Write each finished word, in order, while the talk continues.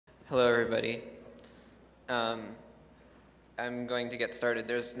Hello, everybody. I'm going to get started.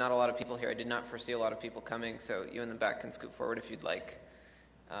 There's not a lot of people here. I did not foresee a lot of people coming, so you in the back can scoot forward if you'd like.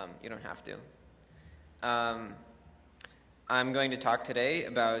 You don't have to. I'm going to talk today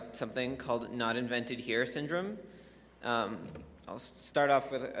about something called not invented here syndrome. I'll start off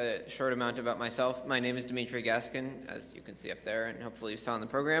with a short amount about myself. My name is Dimitri Gaskin, as you can see up there, and hopefully you saw in the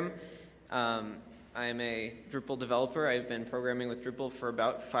program. I'm a Drupal developer. I've been programming with Drupal for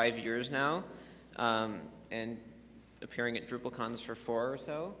about 5 years now, and appearing at DrupalCons for 4 or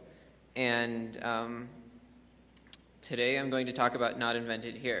so. And today I'm going to talk about not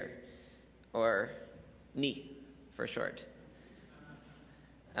invented here, or NI for short.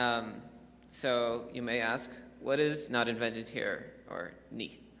 So you may ask, what is not invented here, or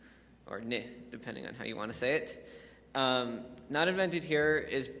NI, or NI, depending on how you want to say it. Not invented here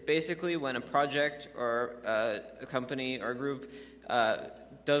is basically when a project or a company or a group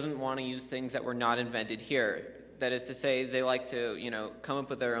doesn't want to use things that were not invented here. That is to say, they like to, come up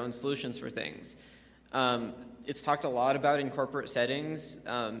with their own solutions for things. It's talked a lot about in corporate settings,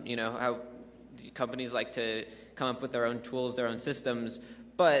 how companies like to come up with their own tools, their own systems,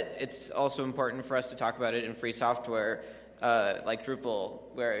 but it's also important for us to talk about it in free software like Drupal,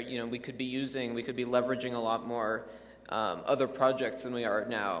 where we could be leveraging a lot more other projects than we are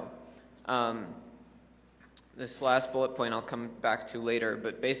now. This last bullet point I'll come back to later,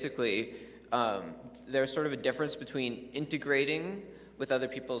 but basically there's sort of a difference between integrating with other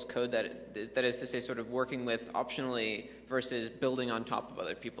people's code, that is to say sort of working with optionally versus building on top of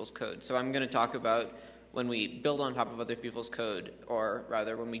other people's code. So I'm going to talk about when we build on top of other people's code, or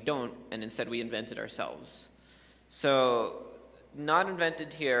rather when we don't and instead we invent it ourselves. So not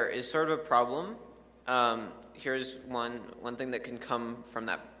invented here is sort of a problem. Here's one thing that can come from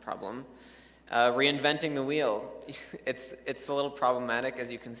that problem. Reinventing the wheel. It's a little problematic. As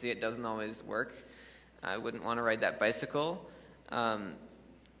you can see, it doesn't always work. I wouldn't want to ride that bicycle.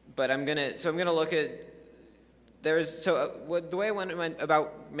 But I'm gonna look at the way I went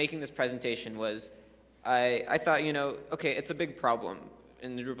about making this presentation was I thought, okay, it's a big problem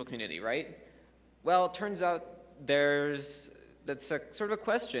in the Drupal community, right? Well, it turns out that's a sort of a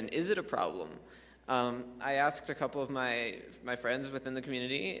question. Is it a problem? I asked a couple of my friends within the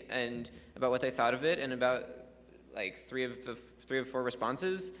community and about what they thought of it, and about like three of four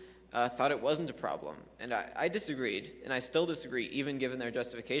responses thought it wasn't a problem. And I disagreed, and I still disagree, even given their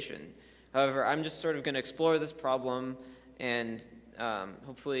justification. However, I'm just sort of going to explore this problem, and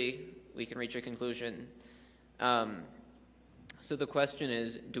hopefully we can reach a conclusion. So the question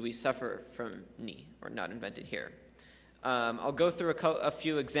is, do we suffer from NI, or not invented here? I'll go through a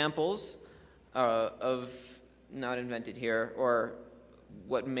few examples of not invented here, or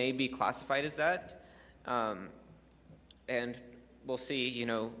what may be classified as that, and we'll see,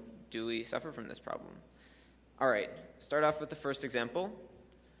 do we suffer from this problem? All right, start off with the first example,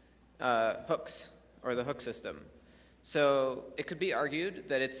 hooks, or the hook system. So it could be argued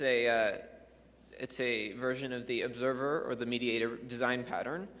that it's a version of the observer or the mediator design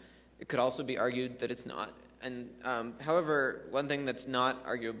pattern. It could also be argued that it's not. And however, one thing that's not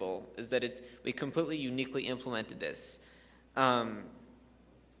arguable is that we completely uniquely implemented this.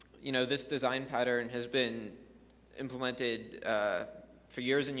 This design pattern has been implemented for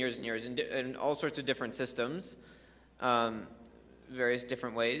years and years and years in all sorts of different systems, various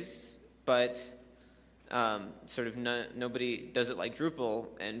different ways, but sort of nobody does it like Drupal,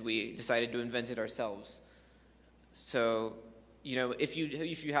 and we decided to invent it ourselves. So, if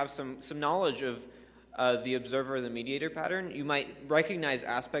you have some knowledge of the observer and the mediator pattern, you might recognize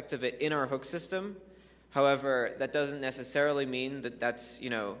aspects of it in our hook system. However, that doesn't necessarily mean that that's,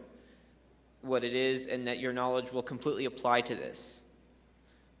 what it is, and that your knowledge will completely apply to this.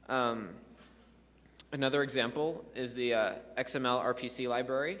 Another example is the XML RPC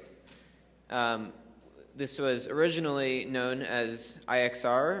library. This was originally known as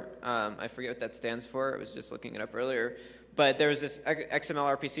IXR. I forget what that stands for. I was just looking it up earlier. But there was this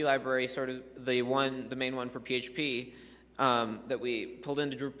XML RPC library, sort of the main one for PHP, that we pulled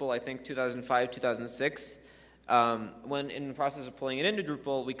into Drupal, I think 2005, 2006. When in the process of pulling it into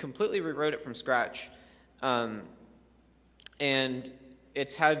Drupal, we completely rewrote it from scratch. And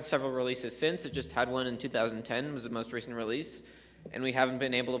it's had several releases since. It just had one in 2010, was the most recent release. And we haven't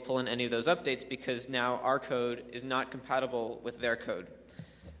been able to pull in any of those updates because now our code is not compatible with their code.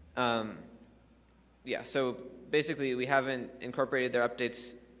 So basically we haven't incorporated their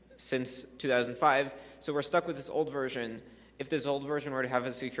updates since 2005, so we're stuck with this old version. If this old version were to have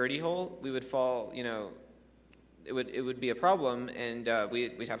a security hole, we would fall, it would be a problem, and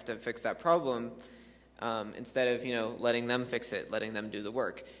we'd have to fix that problem instead of letting them fix it, letting them do the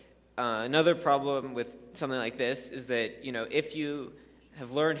work. another problem with something like this is that, if you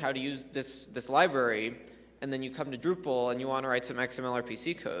have learned how to use this library, and then you come to Drupal and you want to write some XML or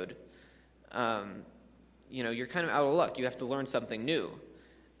PC code, you're kind of out of luck. You have to learn something new.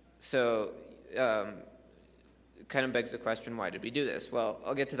 So it kind of begs the question, why did we do this? Well,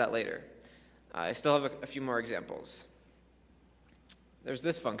 I'll get to that later. I still have a few more examples. There's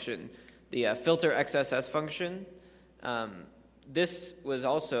this function, the filter XSS function. This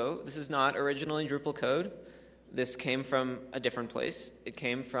is not originally Drupal code. This came from a different place. It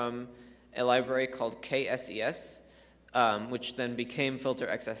came from a library called KSES, which then became filter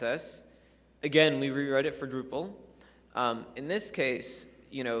XSS. Again, we rewrote it for Drupal. In this case,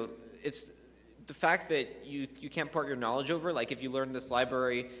 it's the fact that you can't port your knowledge over. Like if you learned this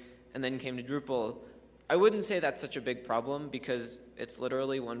library and then came to Drupal, I wouldn't say that's such a big problem because it's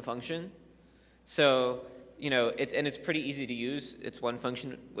literally one function. So, and it's pretty easy to use. It's one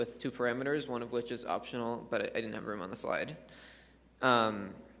function with 2 parameters, one of which is optional, but I didn't have room on the slide.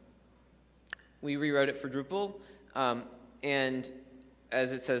 We rewrote it for Drupal, and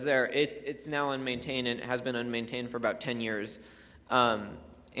as it says there, it's now unmaintained, and it has been unmaintained for about 10 years.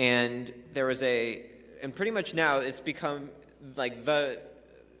 And there was and pretty much now it's become like the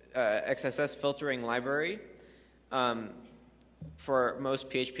XSS filtering library for most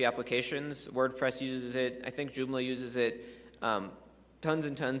PHP applications. WordPress uses it. I think Joomla uses it. Tons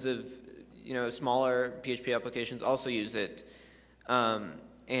and tons of smaller PHP applications also use it.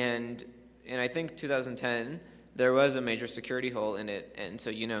 And I think 2010 there was a major security hole in it, and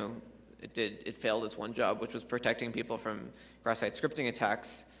so it failed its one job, which was protecting people from cross-site scripting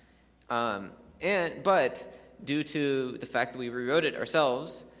attacks. But due to the fact that we rewrote it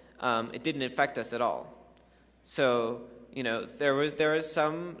ourselves, it didn't affect us at all. So there was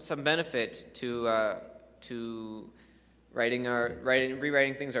some benefit to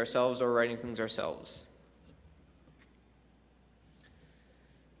rewriting things ourselves or writing things ourselves.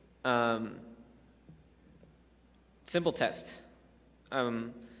 Simple test.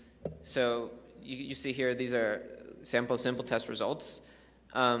 So you see here, these are sample simple test results.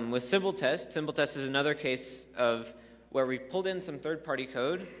 With simple test is another case of where we pulled in some third-party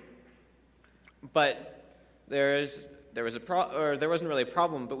code, but there wasn't really a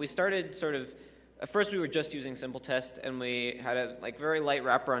problem. But we started sort of. At first, we were just using simple test, and we had a very light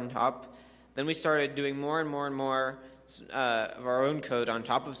wrapper on top. Then we started doing more and more and more of our own code on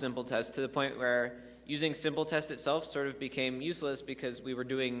top of simple test, to the point where using simple test itself sort of became useless because we were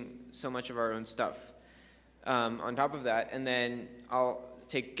doing so much of our own stuff on top of that. And then I'll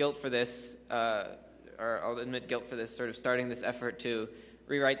take guilt for this, or I'll admit guilt for this, sort of starting this effort to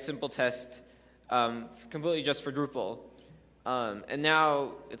rewrite simple test completely just for Drupal. And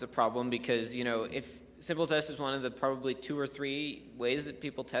now it's a problem because, if simple test is one of the probably 2 or 3 ways that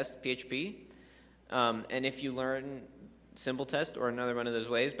people test PHP, and if you learn simple test or another one of those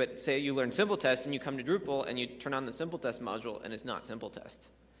ways, but say you learn simple test and you come to Drupal and you turn on the simple test module and it's not simple test.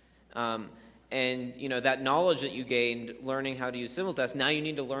 And that knowledge that you gained learning how to use simple test, now you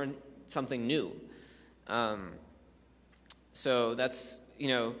need to learn something new. So that's,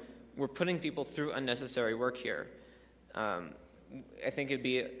 we're putting people through unnecessary work here. I think it'd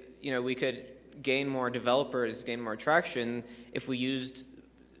be, we could gain more developers, gain more traction if we used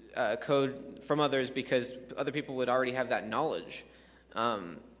code from others, because other people would already have that knowledge.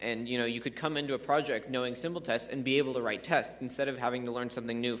 And you could come into a project knowing simple test and be able to write tests instead of having to learn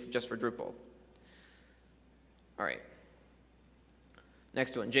something new just for Drupal. All right.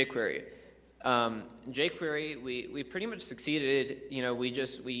 Next one, jQuery. jQuery, we pretty much succeeded. We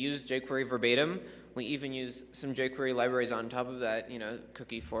used jQuery verbatim. We even use some jQuery libraries on top of that.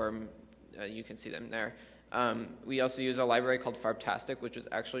 Cookie form. You can see them there. We also use a library called Farbtastic, which was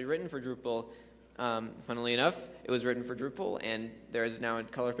actually written for Drupal. Funnily enough, it was written for Drupal, and there is now a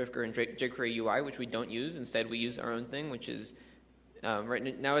color picker in jQuery UI, which we don't use. Instead, we use our own thing, which is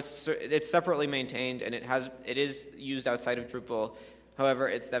written. Now it's separately maintained, and it is used outside of Drupal. However,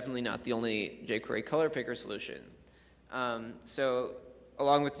 it's definitely not the only jQuery color picker solution. So,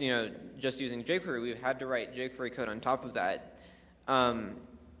 along with just using jQuery, we've had to write jQuery code on top of that.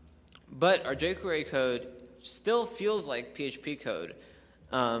 But our jQuery code still feels like PHP code.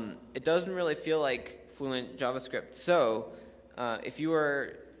 It doesn't really feel like fluent JavaScript. So if you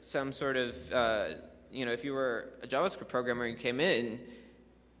were some sort of, if you were a JavaScript programmer and you came in,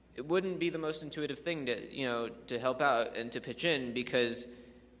 it wouldn't be the most intuitive thing to help out and to pitch in, because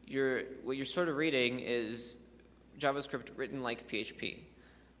what you're sort of reading is JavaScript written like PHP.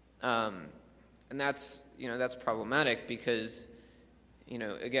 And that's problematic because,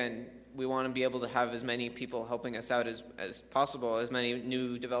 again, we want to be able to have as many people helping us out as possible, as many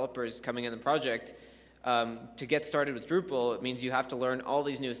new developers coming in the project. To get started with Drupal, it means you have to learn all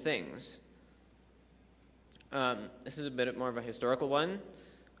these new things. This is a bit more of a historical one.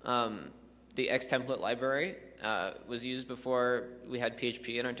 The X-template library was used before we had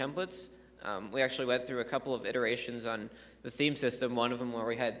PHP in our templates. We actually went through a couple of iterations on the theme system, one of them where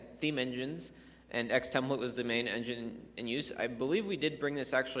we had theme engines, and X-template was the main engine in use. I believe we did bring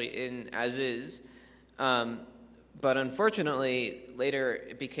this actually in as is, but unfortunately, later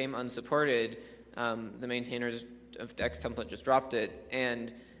it became unsupported. The maintainers of X-template just dropped it,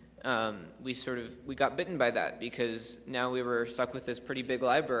 and we got bitten by that, because now we were stuck with this pretty big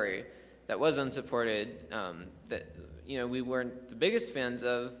library that was unsupported, that we weren't the biggest fans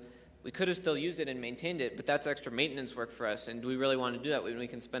of. We could have still used it and maintained it, but that's extra maintenance work for us, and do we really want to do that when we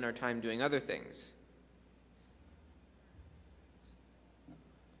can spend our time doing other things?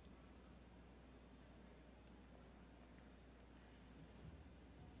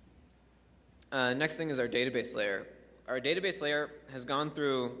 Next thing is our database layer. Our database layer has gone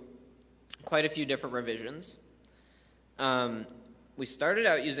through quite a few different revisions. We started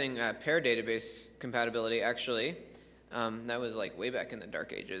out using pair database compatibility, actually. That was like way back in the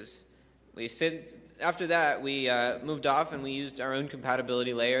dark ages. After that, we moved off and we used our own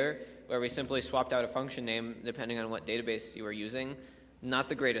compatibility layer, where we simply swapped out a function name depending on what database you were using. Not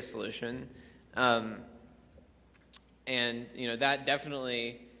the greatest solution. And that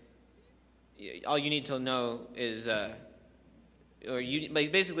definitely, all you need to know is,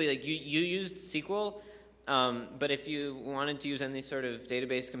 basically you used SQL, but if you wanted to use any sort of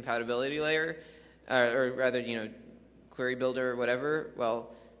database compatibility layer, or rather, query builder or whatever,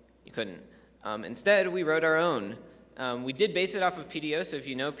 well, you couldn't. Instead, we wrote our own. We did base it off of PDO, so if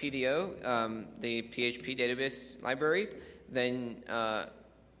you know PDO, the PHP database library, then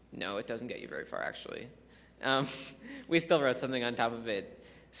no, it doesn't get you very far, actually. We still wrote something on top of it.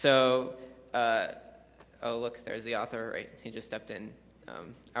 So, oh, look, there's the author, right? He just stepped in.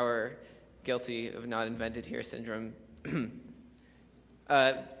 Our guilty of not invented here syndrome.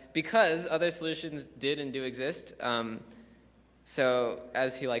 Because other solutions did and do exist, so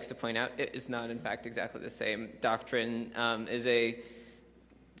as he likes to point out, it is not in fact exactly the same. Doctrine is a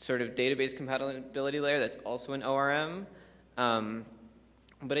sort of database compatibility layer that's also an ORM,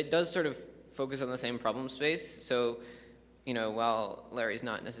 but it does sort of focus on the same problem space. So, while Larry's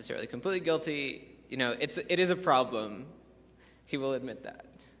not necessarily completely guilty, it is a problem. He will admit that.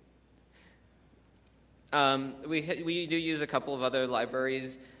 We do use a couple of other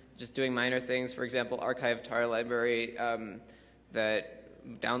libraries, just doing minor things. For example, archive tar library that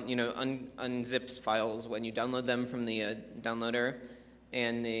unzips files when you download them from the downloader,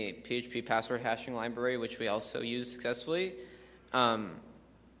 and the PHP password hashing library, which we also use successfully.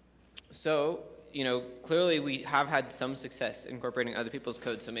 So, clearly we have had some success incorporating other people's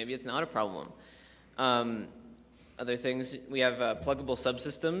code, so maybe it's not a problem. Other things, we have pluggable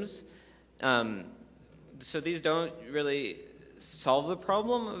subsystems. So these don't really solve the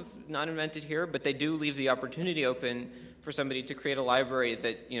problem of not invented here, but they do leave the opportunity open for somebody to create a library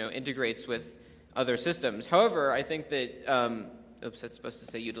that integrates with other systems. However, I think that oops, that's supposed to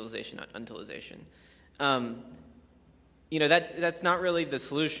say utilization, not utilization. That's not really the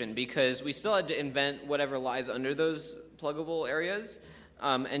solution, because we still had to invent whatever lies under those pluggable areas,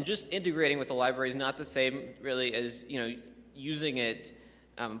 and just integrating with the library is not the same really as using it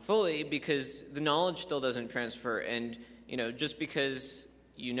fully, because the knowledge still doesn't transfer. And just because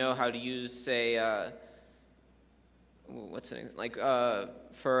you know how to use, say, what's it like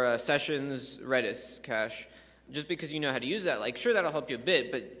for sessions Redis cache, just because you know how to use that, sure, that'll help you a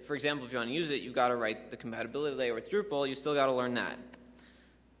bit, but for example, if you want to use it, you've got to write the compatibility layer with Drupal. You still got to learn that.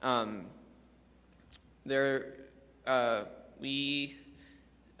 We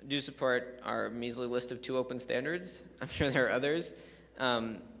do support our measly list of 2 open standards. I'm sure there are others.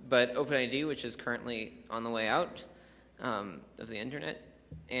 But OpenID, which is currently on the way out of the internet,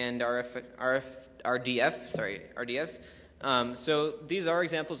 and RDF. So these are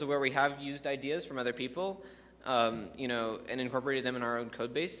examples of where we have used ideas from other people, and incorporated them in our own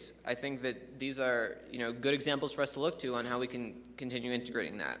code base. I think that these are, good examples for us to look to on how we can continue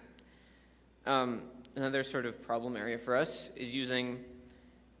integrating that. Another sort of problem area for us is using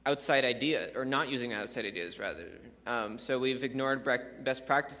outside ideas, or not using outside ideas, rather. So we've ignored best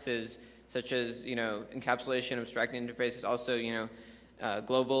practices such as, encapsulation, abstracting interfaces, also,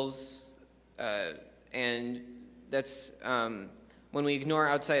 globals, and that's, when we ignore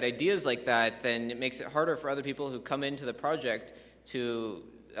outside ideas like that, then it makes it harder for other people who come into the project to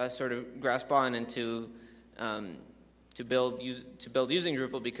sort of grasp on and to, build using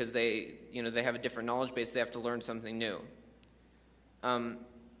Drupal because they have a different knowledge base. They have to learn something new.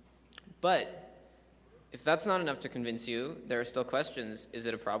 But if that's not enough to convince you, there are still questions. Is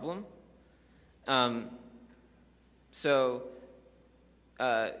it a problem? So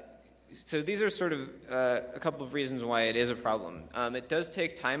these are sort of a couple of reasons why it is a problem. It does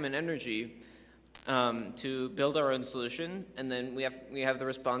take time and energy to build our own solution, and then we have the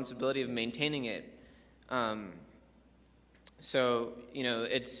responsibility of maintaining it. So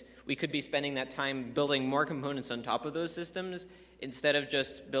we could be spending that time building more components on top of those systems instead of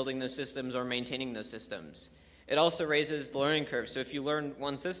just building those systems or maintaining those systems. It also raises the learning curve. So if you learn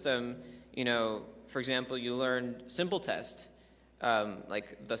one system, for example, you learned simple test,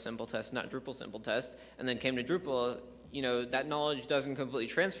 like the simple test, not Drupal simple test, and then came to Drupal, that knowledge doesn't completely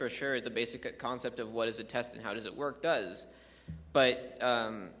transfer. Sure, the basic concept of what is a test and how does it work does, but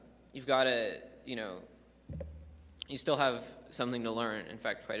you've got to, you still have something to learn, in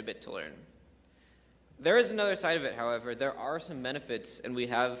fact, quite a bit to learn. There is another side of it, however. There are some benefits, and we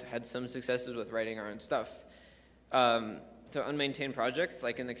have had some successes with writing our own stuff. So unmaintained projects,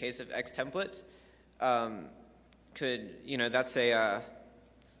 like in the case of XTemplate, that's a,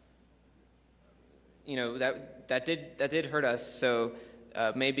 that did hurt us. So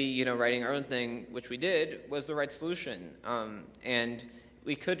maybe, writing our own thing, which we did, was the right solution. And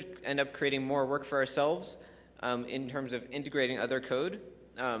we could end up creating more work for ourselves in terms of integrating other code.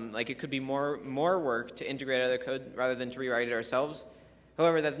 Like it could be more work to integrate other code rather than to rewrite it ourselves.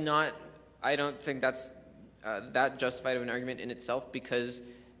 However, that's not, I don't think that's that justified of an argument in itself, because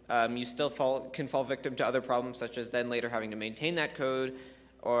you still can fall victim to other problems, such as then later having to maintain that code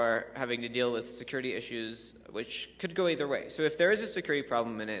or having to deal with security issues, which could go either way. So if there is a security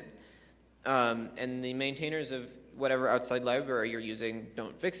problem in it, and the maintainers of whatever outside library you're using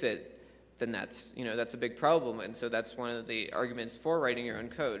don't fix it, then that's a big problem. And so that's one of the arguments for writing your own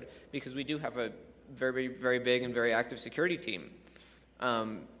code, because we do have a very, very big and very active security team.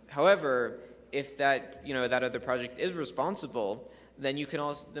 However, if that that other project is responsible, then we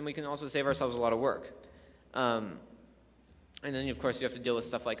can also save ourselves a lot of work. And then of course you have to deal with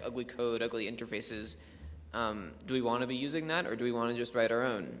stuff like ugly code, ugly interfaces. Do we want to be using that, or do we want to just write our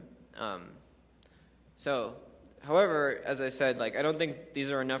own? However, as I said, I don't think these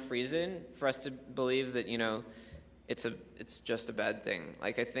are enough reason for us to believe that it's just a bad thing.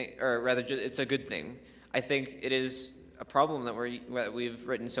 I think, or rather, it's a good thing. I think it is a problem that we've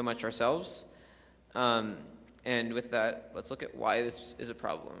written so much ourselves. And with that, let's look at why this is a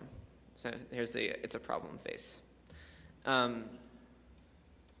problem. So here's it's a problem face.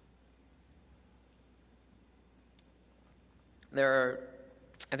 There are,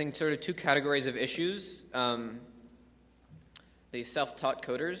 I think, sort of two categories of issues. The self-taught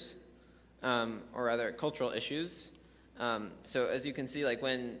coders, or rather cultural issues. So as you can see,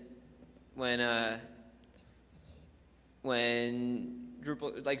 when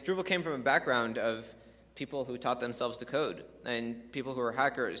Drupal came from a background of people who taught themselves to code, and people who were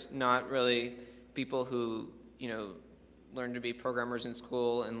hackers, not really people who learned to be programmers in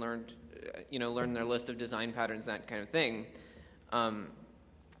school and learned their list of design patterns, that kind of thing. And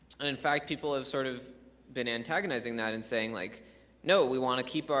in fact, people have sort of been antagonizing that and saying no, we want to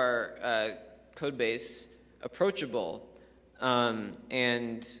keep our code base approachable,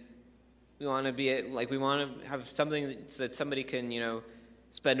 and we want to be we want to have something that somebody can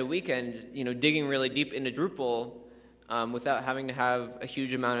spend a weekend digging really deep into Drupal without having to have a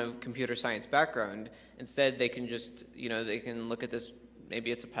huge amount of computer science background. Instead, they can just they can look at this.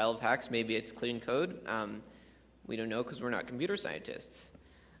 Maybe it's a pile of hacks. Maybe it's clean code. We don't know because we're not computer scientists.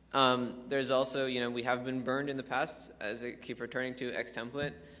 There's also, we have been burned in the past, as I keep returning to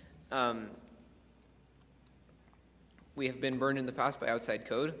XTemplate. We have been burned in the past by outside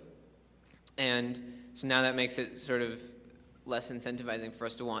code. And so now that makes it sort of less incentivizing for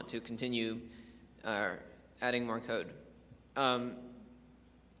us to want to continue adding more code.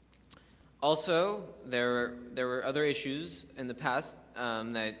 Also, there were other issues in the past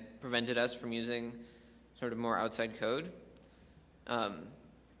that prevented us from using sort of more outside code.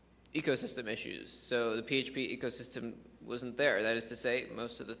 Ecosystem issues. So the PHP ecosystem wasn't there. That is to say,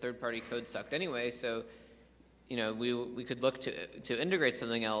 most of the third-party code sucked anyway. So, we could look to integrate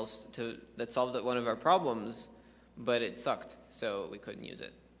something else that solved one of our problems, but it sucked, so we couldn't use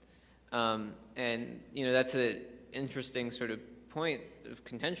it. And that's an interesting sort of point of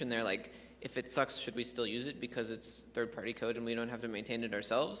contention there. If it sucks, should we still use it because it's third-party code and we don't have to maintain it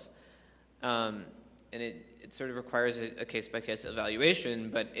ourselves? And it sort of requires a case-by-case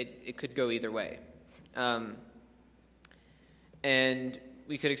evaluation, but it could go either way. And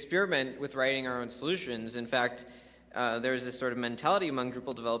we could experiment with writing our own solutions. In fact, there's this sort of mentality among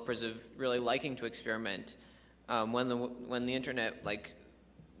Drupal developers of really liking to experiment when the internet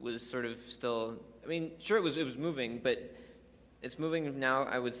was sort of still, I mean, sure it was moving, but it's moving now,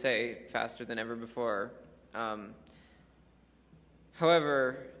 I would say, faster than ever before.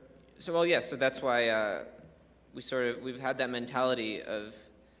 However, so that's why we've had that mentality of,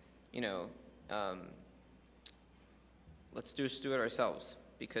 let's just do it ourselves,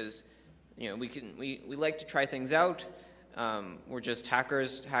 because we like to try things out. We're just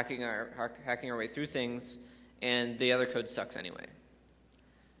hackers hacking our way through things, and the other code sucks anyway.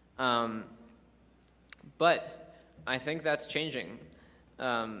 But I think that's changing,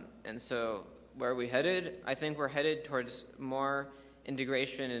 and so where are we headed? I think we're headed towards more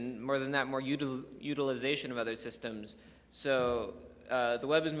integration and, more than that, more utilization of other systems. So the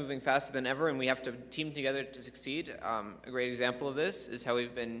web is moving faster than ever, and we have to team together to succeed. A great example of this is how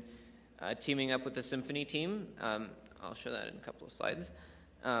we've been teaming up with the Symfony team. I'll show that in a couple of slides.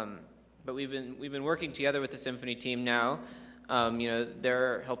 But we've been working together with the Symfony team now.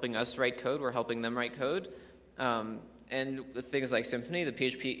 They're helping us write code. We're helping them write code. And with things like Symfony, the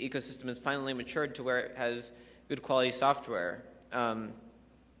PHP ecosystem has finally matured to where it has good quality software. Our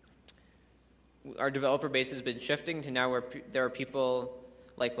developer base has been shifting to now where there are people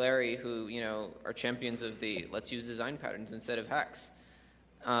like Larry who are champions of the let's use design patterns instead of hacks,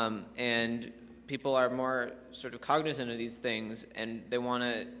 and people are more sort of cognizant of these things and they want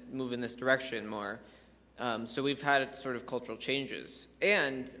to move in this direction more. So we've had sort of cultural changes,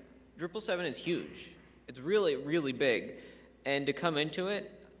 and Drupal 7 is huge. It's really, really big, and to come into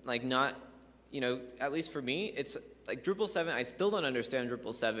it not, at least for me, it's like Drupal 7, I still don't understand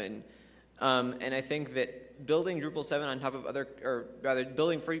Drupal 7, and I think that building Drupal 7 on top of other, or rather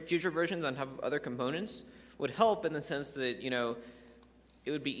building future versions on top of other components would help in the sense that,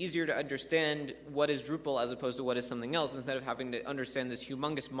 it would be easier to understand what is Drupal as opposed to what is something else, instead of having to understand this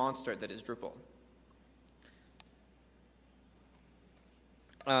humongous monster that is Drupal.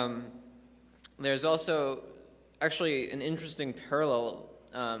 There's also actually an interesting parallel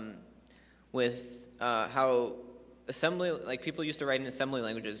with how assembly, people used to write in assembly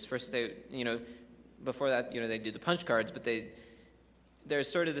languages. First they, before that, they did the punch cards, but there's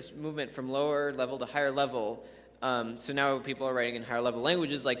sort of this movement from lower level to higher level. So now people are writing in higher level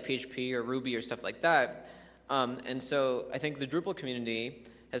languages like PHP or Ruby or stuff like that. And so I think the Drupal community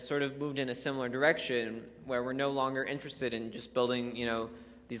has sort of moved in a similar direction, where we're no longer interested in just building,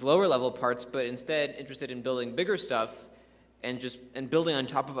 these lower level parts, but instead interested in building bigger stuff and building on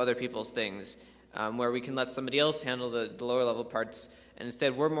top of other people's things, where we can let somebody else handle the lower level parts, and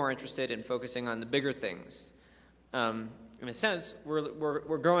instead we're more interested in focusing on the bigger things. In a sense,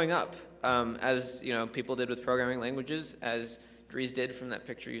 we're growing up, as people did with programming languages, as Dries did from that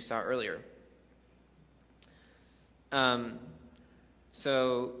picture you saw earlier.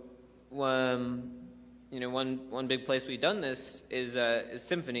 So one big place we've done this is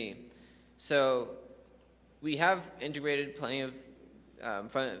Symfony. So we have integrated plenty of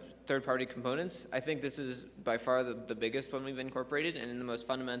third-party components. I think this is by far the biggest one we've incorporated, and in the most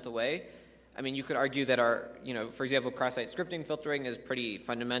fundamental way. I mean, you could argue that our, for example, cross-site scripting filtering is pretty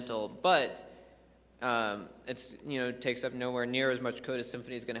fundamental, but it's, takes up nowhere near as much code as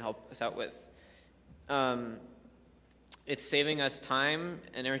Symfony is going to help us out with. It's saving us time,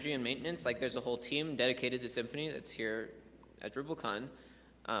 energy, and maintenance. There's a whole team dedicated to Symfony that's here at DrupalCon,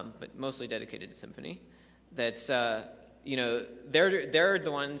 but mostly dedicated to Symfony. That's, they're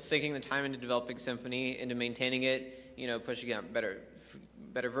the ones sinking the time into developing Symfony, into maintaining it, pushing out better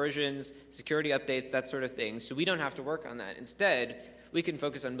versions, security updates, that sort of thing. So we don't have to work on that. Instead, we can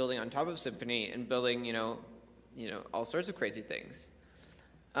focus on building on top of Symfony and building, all sorts of crazy things.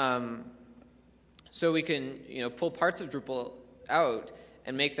 So we can, pull parts of Drupal out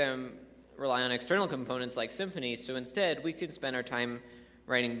and make them rely on external components like Symfony. So instead, we can spend our time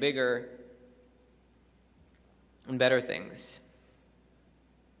writing bigger and better things.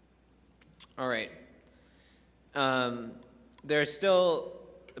 All right. There's still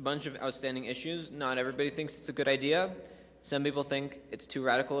a bunch of outstanding issues. Not everybody thinks it's a good idea. Some people think it's too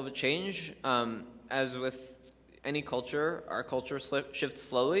radical of a change. As with any culture, our culture shifts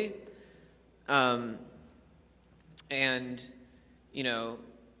slowly. Has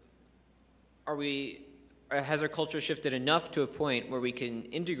our culture shifted enough to a point where we can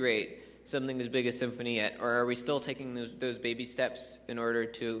integrate something as big as Symfony yet, or are we still taking those baby steps in order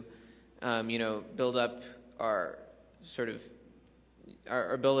to, build up our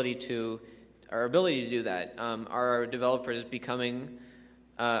our ability to do that? Are our developers becoming,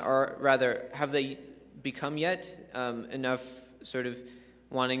 or rather, have they become yet enough sort of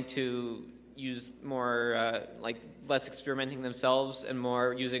wanting to use more, like less experimenting themselves and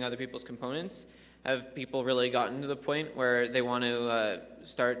more using other people's components? Have people really gotten to the point where they want to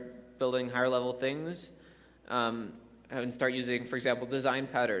start building higher level things and start using, for example, design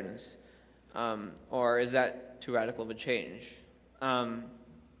patterns? Or is that too radical of a change? And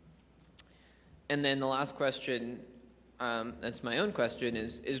then the last question, that's my own question,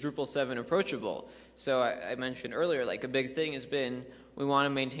 is Drupal 7 approachable? So I mentioned earlier, like a big thing has been we want to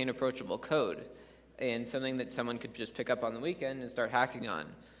maintain approachable code and something that someone could just pick up on the weekend and start hacking on.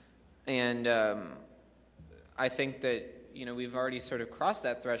 And I think that we've already sort of crossed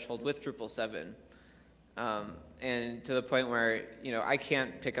that threshold with Drupal 7. And to the point where, I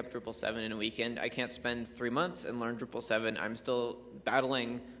can't pick up Drupal 7 in a weekend. I can't spend 3 months and learn Drupal 7. I'm still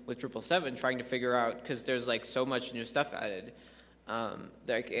battling with Drupal 7, trying to figure out, because there's like so much new stuff added,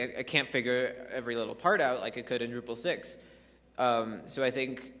 that I can't figure every little part out like I could in Drupal 6. So I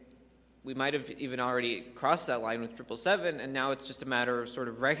think we might have even already crossed that line with Drupal 7, and now it's just a matter of sort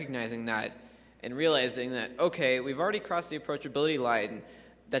of recognizing that and realizing that, okay, we've already crossed the approachability line.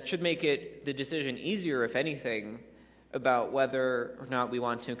 That should make it the decision easier, if anything, about whether or not we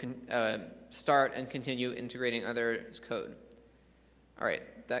want to start and continue integrating others' code. All right,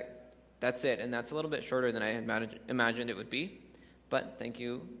 that's it, and that's a little bit shorter than I had imagined it would be. But thank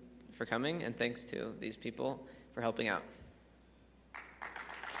you for coming, and thanks to these people for helping out.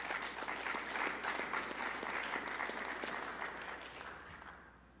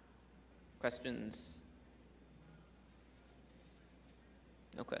 Questions?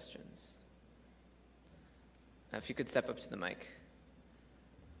 No questions. If you could step up to the mic.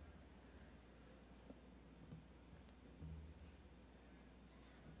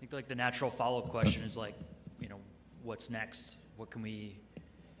 I think like the natural follow-up question is like, what's next? What can we,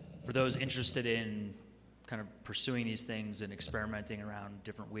 for those interested in kind of pursuing these things and experimenting around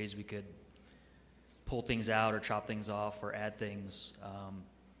different ways we could pull things out or chop things off or add things,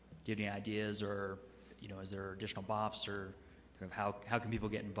 do you have any ideas, or is there additional BOFs, or kind of how can people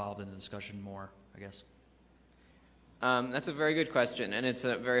get involved in the discussion more, I guess? That's a very good question, and it's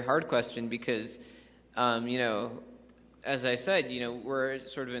a very hard question because, as I said, we're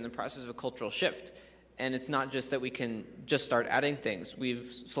sort of in the process of a cultural shift, and it's not just that we can just start adding things. We've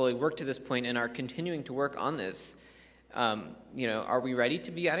slowly worked to this point and are continuing to work on this. Are we ready to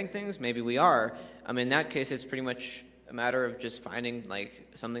be adding things? Maybe we are. In that case, it's pretty much a matter of just finding like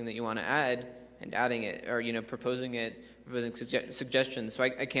something that you want to add and adding it, or proposing suggestions. So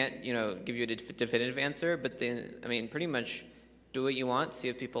I can't give you a definitive answer, but then pretty much do what you want, see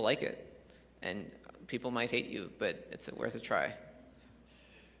if people like it, and people might hate you, but it's worth a try.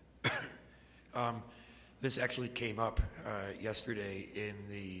 This actually came up yesterday in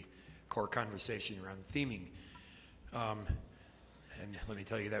the core conversation around theming, and let me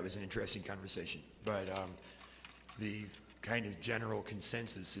tell you, that was an interesting conversation. But the kind of general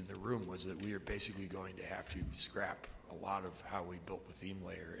consensus in the room was that we are basically going to have to scrap a lot of how we built the theme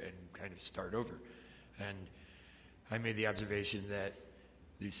layer and kind of start over. And I made the observation that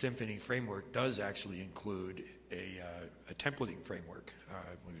the Symfony framework does actually include a templating framework.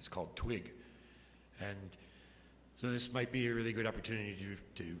 I believe it's called Twig. And so this might be a really good opportunity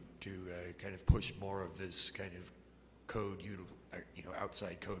to kind of push more of this kind of code,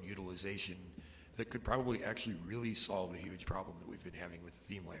 outside code utilization that could probably actually really solve a huge problem that we've been having with the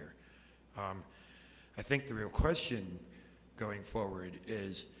theme layer. I think the real question going forward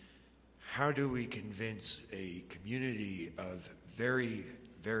is, how do we convince a community of very,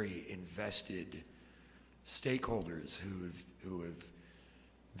 very invested stakeholders who have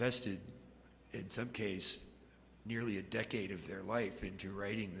invested, in some case, nearly a decade of their life into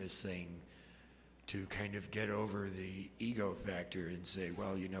writing this thing, to kind of get over the ego factor and say,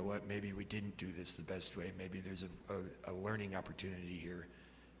 well, you know what, maybe we didn't do this the best way, maybe there's a learning opportunity here.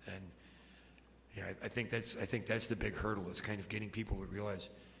 And I think that's the big hurdle, is kind of getting people to realize,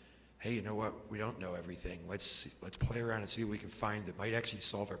 hey, you know what, we don't know everything. Let's play around and see what we can find that might actually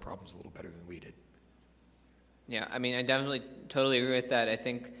solve our problems a little better than we did. Yeah, I definitely totally agree with that. I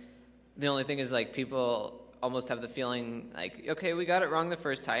think the only thing is, like, people almost have the feeling like, okay, we got it wrong the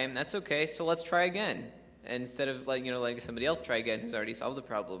first time, that's okay, so let's try again. And instead of letting somebody else try again who's already solved the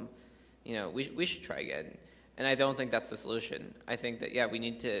problem, we should try again. And I don't think that's the solution. I think that, yeah, we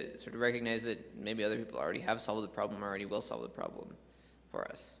need to sort of recognize that maybe other people already have solved the problem, or already will solve the problem for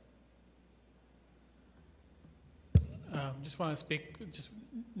us. Just want to speak, just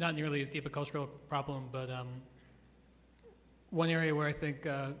not nearly as deep a cultural problem, but one area where I think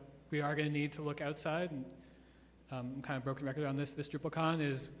we are going to need to look outside, and I'm kind of broken record on this DrupalCon,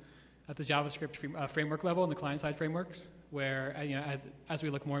 is at the JavaScript framework level and the client-side frameworks, where as we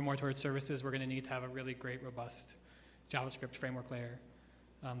look more and more towards services, we're going to need to have a really great, robust JavaScript framework layer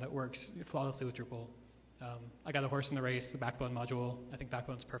that works flawlessly with Drupal. I got a horse in the race, the Backbone module. I think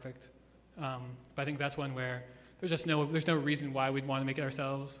Backbone's perfect. But I think that's one where there's no reason why we'd want to make it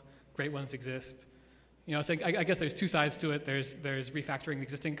ourselves. Great ones exist. So I guess there's two sides to it. There's refactoring the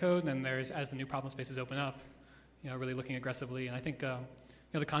existing code, and then there's, as the new problem spaces open up, really looking aggressively. And I think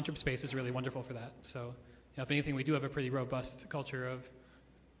the contrib space is really wonderful for that. So if anything, we do have a pretty robust culture of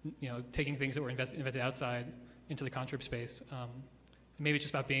taking things that were invented outside into the contrib space. Maybe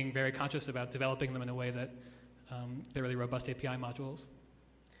just about being very conscious about developing them in a way that they're really robust API modules.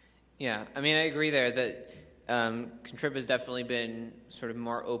 Yeah, I mean, I agree there that Contrib has definitely been sort of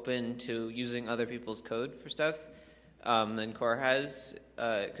more open to using other people's code for stuff than Core has.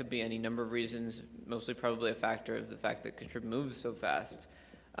 It could be any number of reasons, mostly probably a factor of the fact that Contrib moves so fast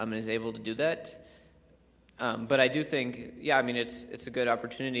and is able to do that. But I do think, yeah, I mean, it's a good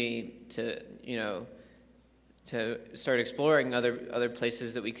opportunity to, to start exploring other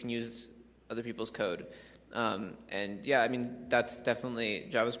places that we can use other people's code. And yeah, I mean, that's definitely,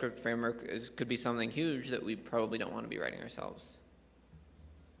 JavaScript framework could be something huge that we probably don't want to be writing ourselves.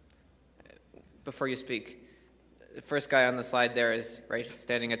 Before you speak, the first guy on the slide there is right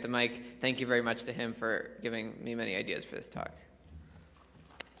standing at the mic. Thank you very much to him for giving me many ideas for this talk.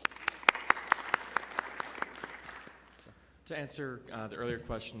 To answer the earlier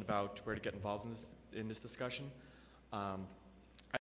question about where to get involved in this discussion,